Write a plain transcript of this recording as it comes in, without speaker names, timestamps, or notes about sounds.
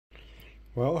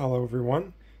Well, hello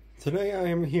everyone. Today I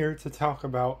am here to talk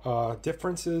about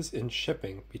differences in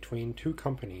shipping between two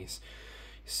companies.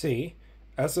 See,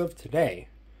 as of today,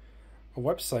 a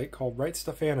website called Right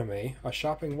Stuff Anime, a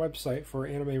shopping website for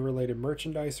anime-related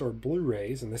merchandise or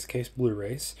Blu-rays, in this case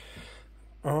Blu-rays,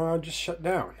 just shut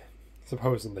down,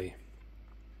 supposedly,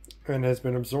 and has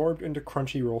been absorbed into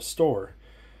Crunchyroll store.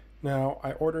 Now,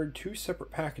 I ordered two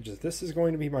separate packages. This is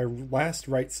going to be my last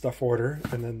Right Stuff order,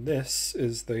 and then this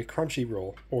is the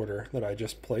Crunchyroll order that I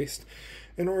just placed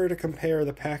in order to compare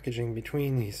the packaging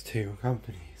between these two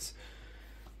companies.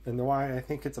 And why I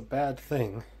think it's a bad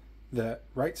thing that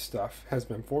Right Stuff has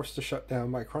been forced to shut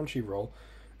down by Crunchyroll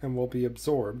and will be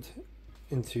absorbed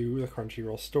into the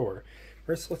Crunchyroll store.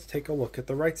 First, let's take a look at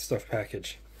the Right Stuff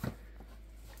package.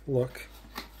 Look.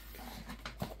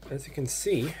 As you can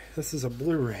see, this is a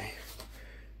Blu-ray,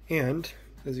 and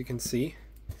as you can see,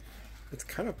 it's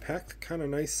kind of packed kind of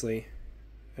nicely,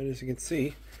 and as you can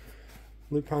see,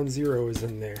 Lupin Zero is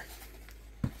in there.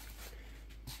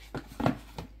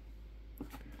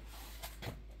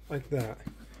 Like that.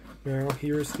 Now,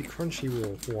 here's the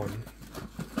Crunchyroll one.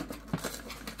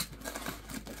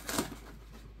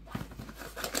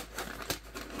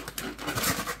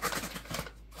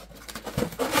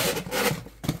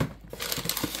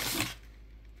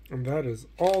 And that is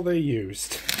all they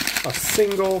used. A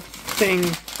single thing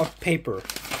of paper.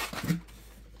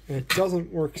 And it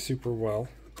doesn't work super well.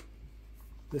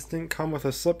 This didn't come with a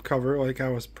slipcover like I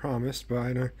was promised, but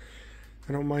I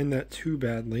don't mind that too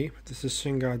badly. But this is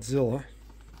Shin Godzilla.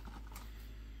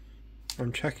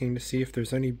 I'm checking to see if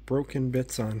there's any broken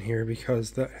bits on here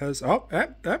because that has... Oh,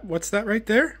 what's that right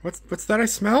there? What's that I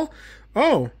smell?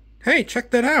 Oh, hey,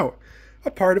 check that out. A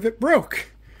part of it broke.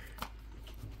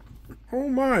 Oh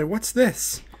my, what's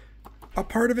this? A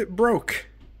part of it broke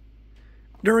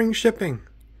during shipping.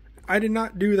 I did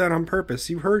not do that on purpose.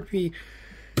 You heard me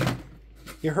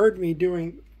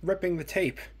ripping the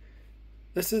tape.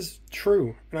 This is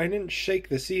true, and I didn't shake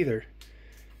this either.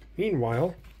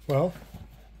 Meanwhile, well,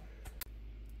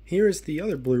 here is the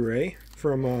other Blu-ray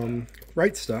from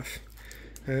Right Stuff.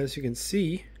 As you can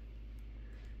see,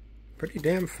 pretty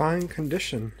damn fine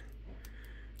condition.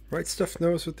 Right Stuff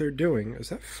knows what they're doing. Is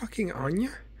that fucking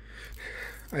Anya?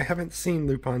 I haven't seen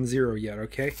Lupin Zero yet,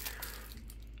 okay?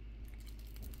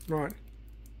 Right.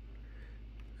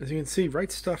 As you can see, Right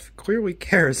Stuff clearly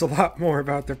cares a lot more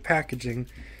about their packaging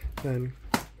than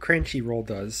Crunchyroll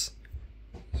does.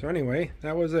 So anyway,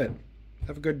 that was it.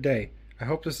 Have a good day. I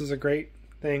hope this is a great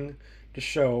thing to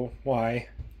show why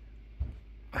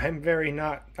I'm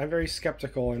very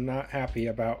skeptical and not happy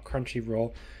about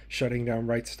Crunchyroll shutting down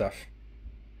Right Stuff.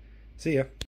 See ya.